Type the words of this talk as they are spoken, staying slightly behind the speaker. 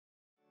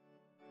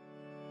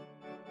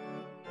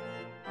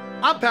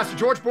I'm Pastor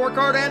George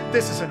Borghardt, and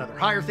this is another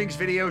Higher Things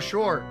video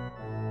short.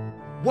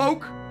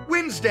 Woke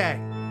Wednesday.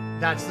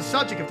 That's the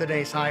subject of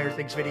today's Higher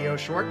Things video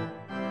short.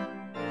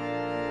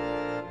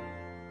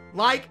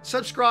 Like,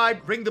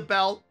 subscribe, ring the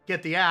bell,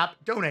 get the app,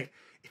 donate.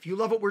 If you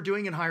love what we're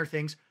doing in Higher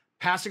Things,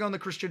 passing on the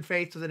Christian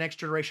faith to the next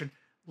generation,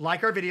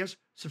 like our videos,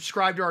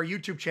 subscribe to our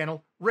YouTube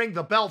channel, ring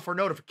the bell for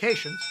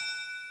notifications.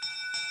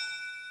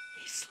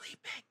 He's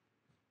sleeping.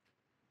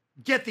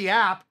 Get the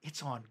app.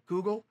 It's on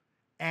Google,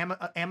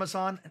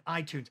 Amazon, and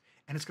iTunes.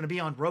 And it's going to be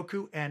on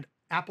Roku and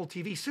Apple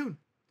TV soon.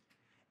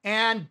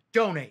 And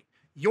donate.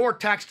 Your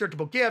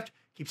tax-deductible gift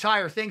keeps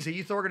Higher Things, a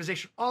youth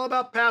organization all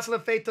about passing the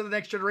faith to the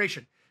next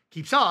generation.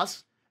 Keeps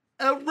us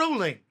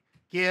rolling.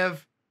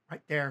 Give right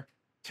there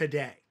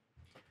today.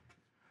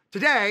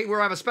 Today, we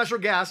have a special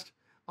guest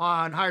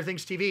on Higher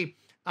Things TV,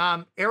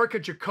 Erica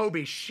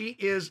Jacoby. She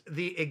is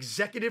the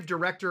executive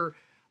director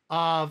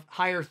of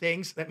Higher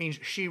Things. That means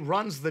she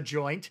runs the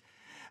joint.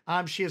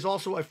 She is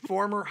also a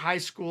former high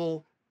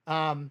school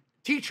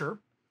teacher,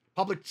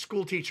 public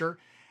school teacher.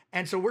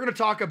 And so we're going to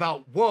talk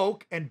about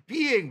woke and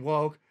being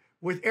woke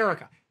with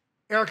Erica.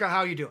 Erica,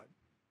 how are you doing?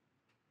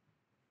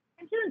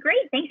 I'm doing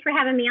great. Thanks for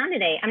having me on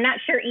today. I'm not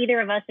sure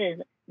either of us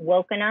is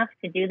woke enough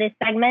to do this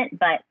segment,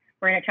 but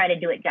we're going to try to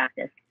do it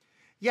justice.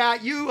 Yeah,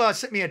 you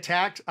sent me a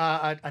task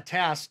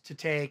to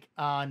take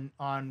on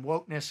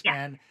wokeness,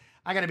 yeah. And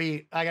I gotta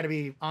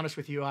be honest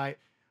with you. I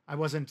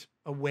wasn't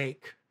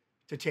awake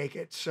to take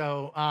it,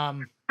 so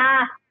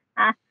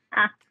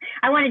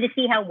I wanted to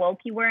see how woke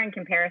you were in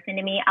comparison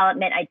to me. I'll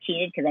admit I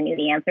cheated because I knew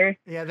the answers.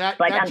 Yeah,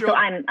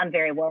 I'm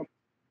very woke.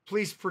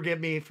 Please forgive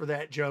me for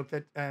that joke.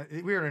 That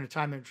we're in a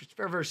time that's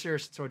very, very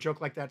serious, so a joke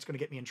like that's going to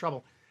get me in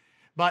trouble.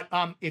 But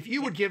if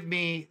you would give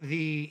me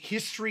the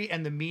history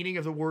and the meaning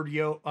of the word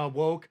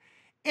woke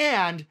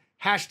and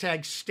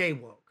hashtag stay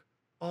woke,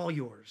 all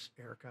yours,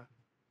 Erica.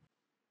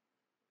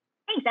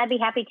 Thanks. I'd be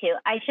happy to.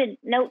 I should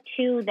note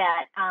too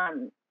that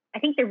I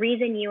think the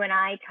reason you and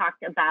I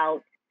talked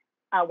about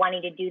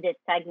wanting to do this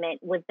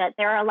segment was that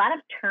there are a lot of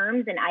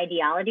terms and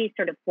ideologies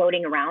sort of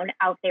floating around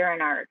out there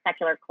in our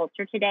secular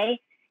culture today.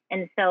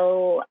 And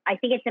so I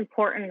think it's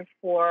important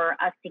for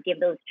us to give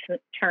those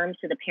terms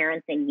to the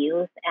parents and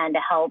youth and to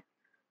help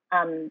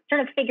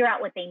sort of figure out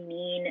what they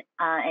mean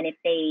and if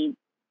they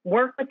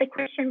work with the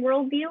Christian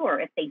worldview or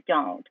if they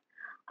don't.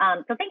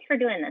 So thanks for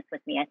doing this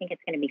with me. I think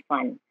it's going to be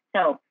fun.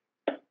 So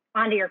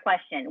on to your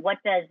question. What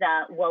does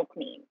woke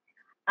mean?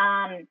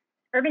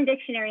 Urban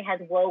Dictionary has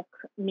woke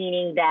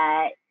meaning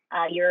that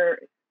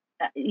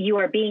you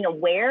are being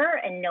aware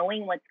and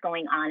knowing what's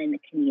going on in the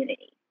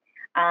community.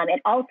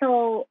 It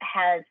also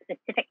has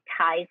specific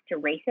ties to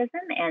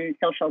racism and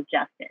social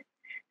justice.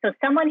 So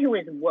someone who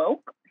is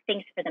woke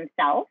thinks for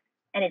themselves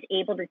and is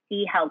able to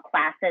see how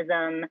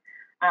classism,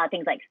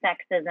 things like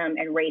sexism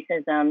and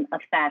racism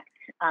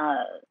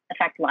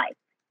affect life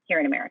here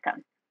in America.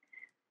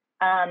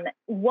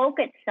 Woke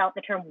itself,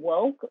 the term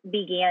woke,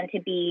 began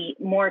to be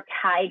more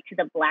tied to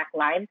the Black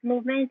Lives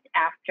Movement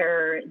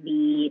after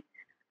the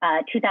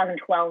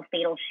 2012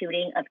 fatal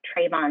shooting of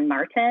Trayvon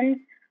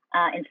Martin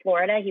in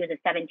Florida. He was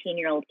a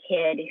 17-year-old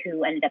kid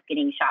who ended up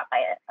getting shot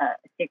by a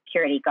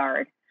security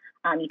guard.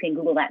 You can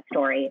Google that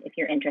story if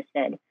you're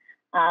interested.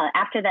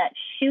 After that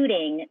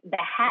shooting, the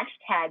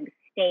hashtag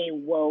Stay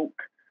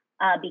Woke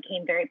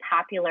became very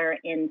popular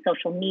in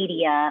social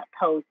media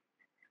posts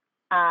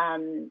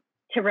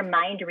to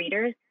remind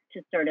readers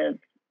to sort of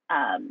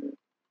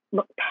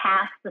look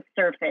past the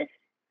surface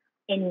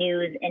in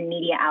news and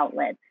media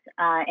outlets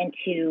and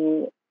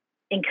to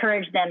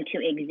encourage them to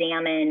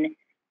examine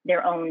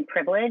their own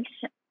privilege.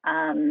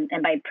 And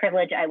by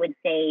privilege, I would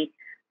say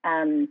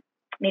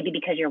maybe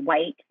because you're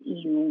white,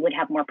 you would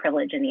have more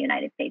privilege in the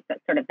United States, but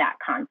sort of that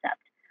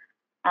concept.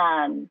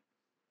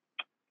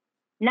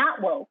 Not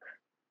woke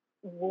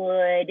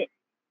would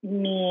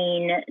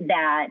mean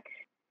that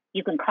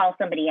you can call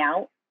somebody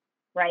out,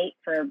 right,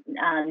 for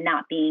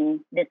not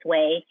being this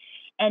way,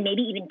 and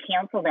maybe even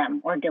cancel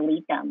them or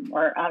delete them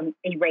or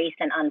erase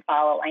and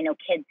unfollow. I know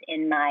kids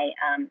in my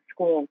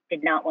school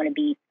did not want to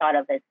be thought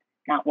of as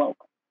not woke.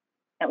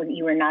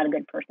 You were not a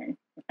good person,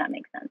 if that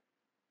makes sense.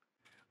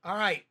 All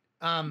right.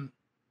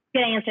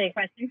 Did I answer your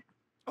question?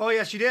 Oh,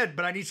 yes, you did,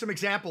 but I need some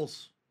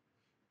examples.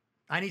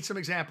 As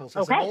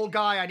okay. An old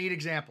guy, I need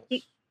examples.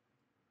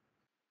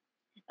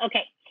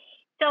 Okay.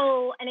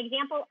 So an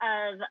example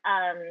of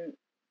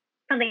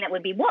something that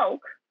would be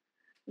woke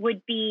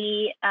would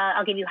be,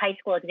 I'll give you a high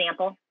school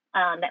example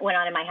that went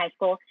on in my high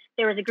school.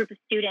 There was a group of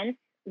students,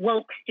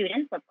 woke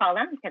students, let's call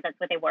them, because that's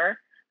what they were,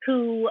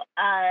 who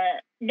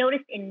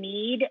noticed a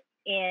need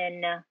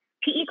in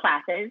PE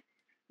classes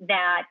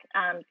that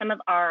some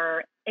of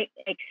our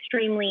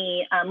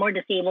extremely more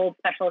disabled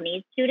special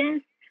needs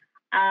students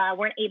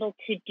weren't able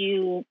to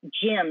do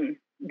gym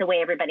the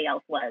way everybody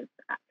else was.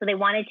 So they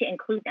wanted to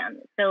include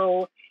them.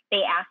 So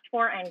they asked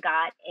for and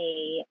got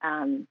a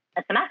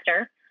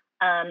semester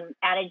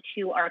added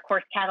to our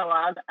course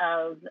catalog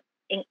of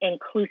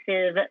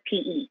inclusive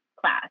PE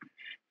class.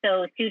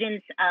 So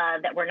students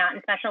that were not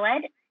in special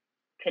ed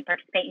could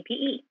participate in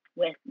PE.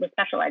 with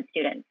special ed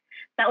students.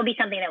 That would be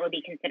something that would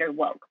be considered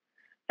woke.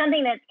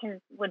 Something that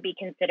would be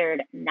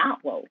considered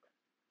not woke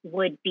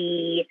would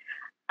be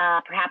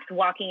perhaps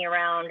walking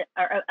around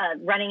or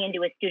running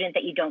into a student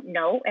that you don't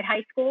know at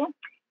high school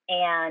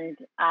and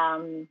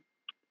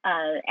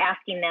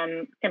asking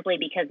them simply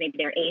because maybe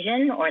they're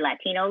Asian or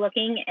Latino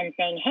looking and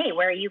saying, hey,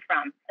 where are you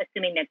from?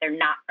 Assuming that they're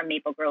not from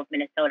Maple Grove,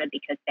 Minnesota,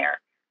 because they're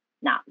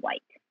not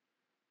white,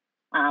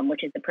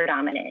 which is the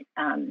predominant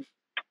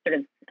sort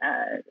of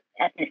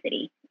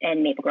ethnicity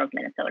in Maple Grove,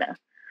 Minnesota.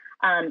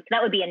 So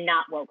that would be a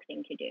not woke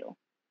thing to do.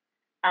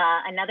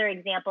 Another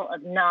example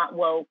of not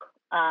woke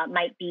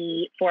might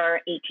be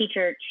for a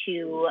teacher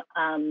to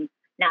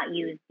not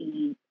use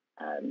the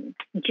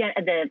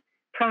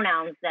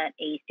pronouns that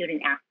a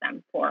student asked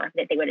them for,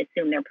 that they would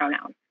assume their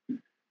pronouns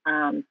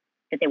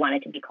that they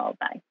wanted to be called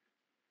by.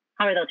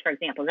 How are those for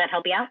examples? Does that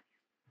help you out?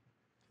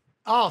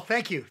 Oh,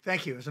 thank you.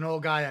 Thank you. As an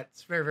old guy,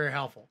 that's very, very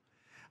helpful.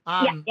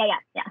 Yeah,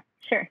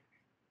 sure.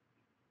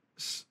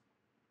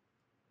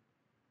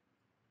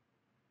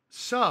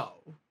 So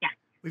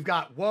we've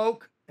got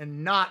woke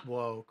and not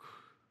woke.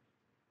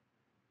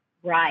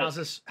 Right. How's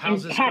this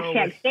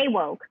hashtag stay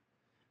woke.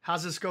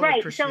 How's this go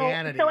with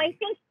Christianity? So I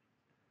think,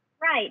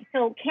 right.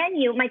 So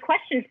my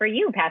question for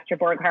you, Pastor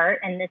Borghardt,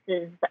 and this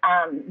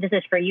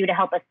is for you to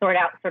help us sort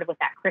out sort of with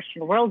that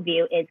Christian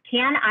worldview, is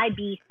can I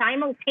be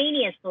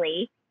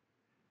simultaneously,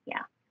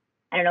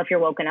 I don't know if you're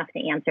woke enough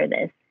to answer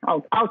this,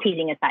 all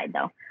teasing aside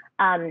though.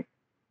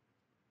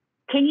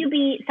 Can you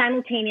be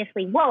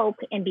simultaneously woke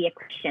and be a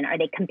Christian? Are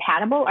they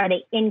compatible? Are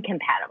they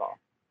incompatible?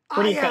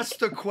 I asked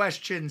the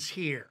questions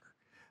here,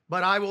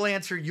 but I will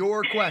answer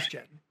your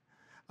question.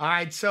 All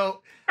right.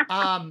 So,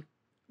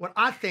 what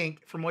I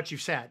think from what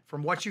you've said,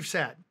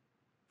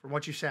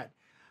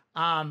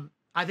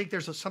 I think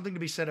there's something to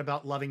be said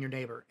about loving your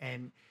neighbor,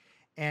 and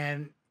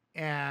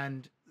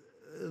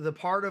the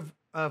part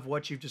of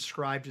what you've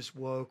described as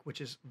woke,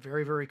 which is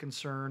very, very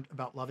concerned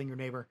about loving your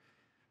neighbor,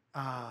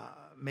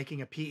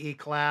 making a PE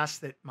class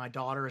that my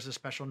daughter as a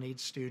special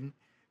needs student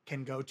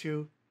can go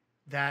to.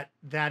 That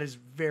is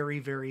very,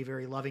 very,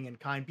 very loving and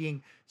kind.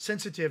 Being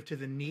sensitive to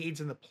the needs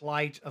and the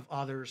plight of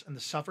others and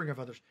the suffering of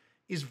others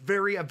is a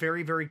very,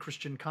 very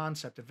Christian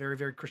concept, a very,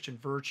 very Christian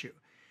virtue.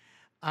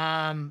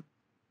 On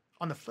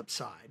the flip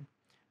side,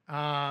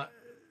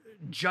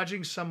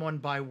 judging someone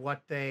by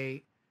what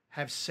they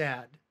have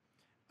said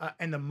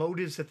and the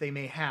motives that they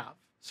may have.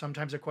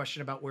 Sometimes a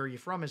question about where you're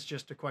from is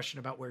just a question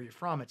about where you're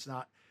from. It's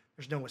not,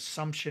 there's no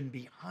assumption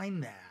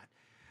behind that.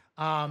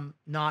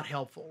 Not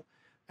helpful.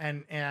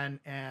 And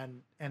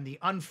the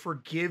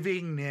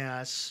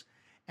unforgivingness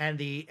and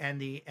the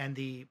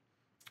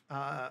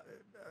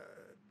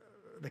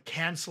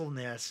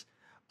cancelness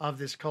of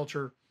this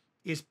culture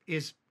is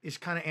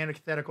kind of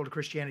antithetical to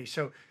Christianity.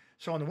 So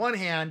on the one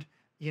hand,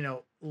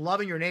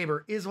 loving your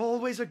neighbor is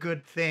always a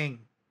good thing.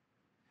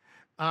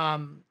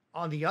 On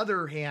the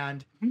other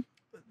hand,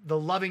 the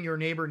loving your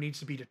neighbor needs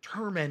to be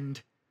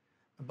determined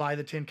by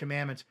the Ten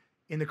Commandments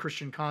in the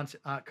Christian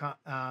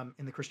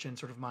in the Christian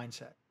sort of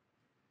mindset.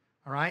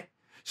 All right.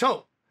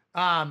 So,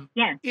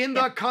 in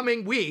the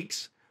coming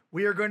weeks,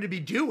 we are going to be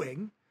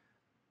doing,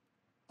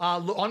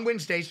 on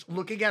Wednesdays,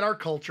 looking at our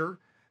culture,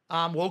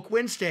 Woke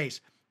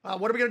Wednesdays.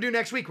 What are we going to do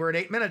next week? We're at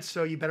 8 minutes,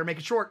 so you better make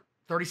it short.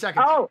 30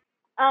 seconds.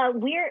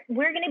 We're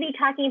going to be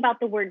talking about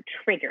the word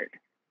triggered.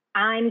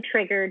 I'm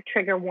triggered,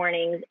 trigger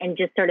warnings, and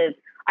just sort of,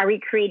 are we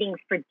creating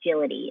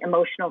fragility,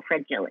 emotional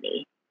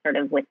fragility, sort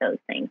of with those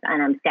things?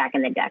 And I'm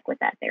stacking the deck with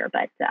that there,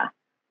 but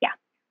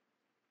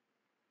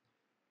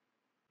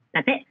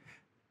that's it.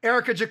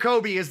 Erica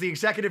Jacoby is the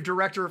executive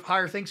director of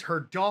Higher Things. Her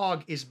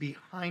dog is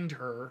behind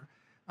her.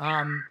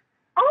 Did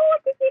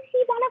you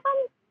see one of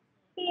them?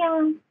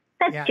 Yeah,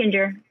 that's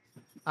Ginger.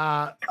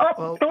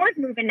 Thor's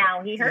moving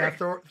now. He heard.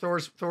 Yeah,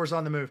 Thor's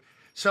on the move.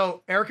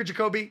 So Erica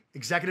Jacoby,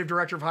 executive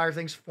director of Higher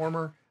Things,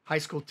 former high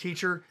school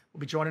teacher,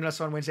 will be joining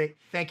us on Wednesday.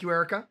 Thank you,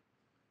 Erica.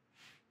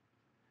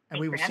 And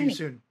we will see you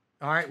soon.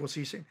 All right, we'll see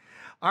you soon.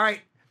 All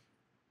right.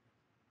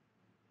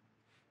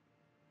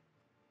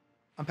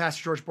 I'm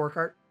Pastor George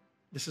Borghardt.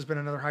 This has been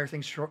another Higher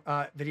Things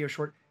video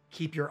short.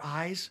 Keep your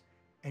eyes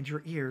and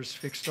your ears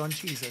fixed on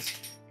Jesus.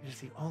 It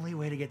is the only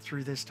way to get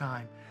through this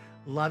time.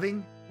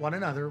 Loving one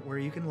another where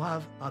you can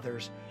love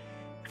others.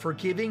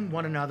 Forgiving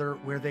one another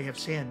where they have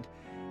sinned.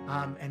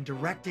 And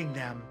directing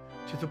them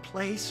to the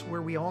place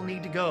where we all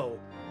need to go,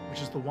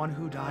 which is the one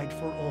who died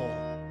for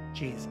all,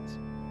 Jesus.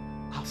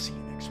 I'll see you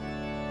next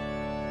week.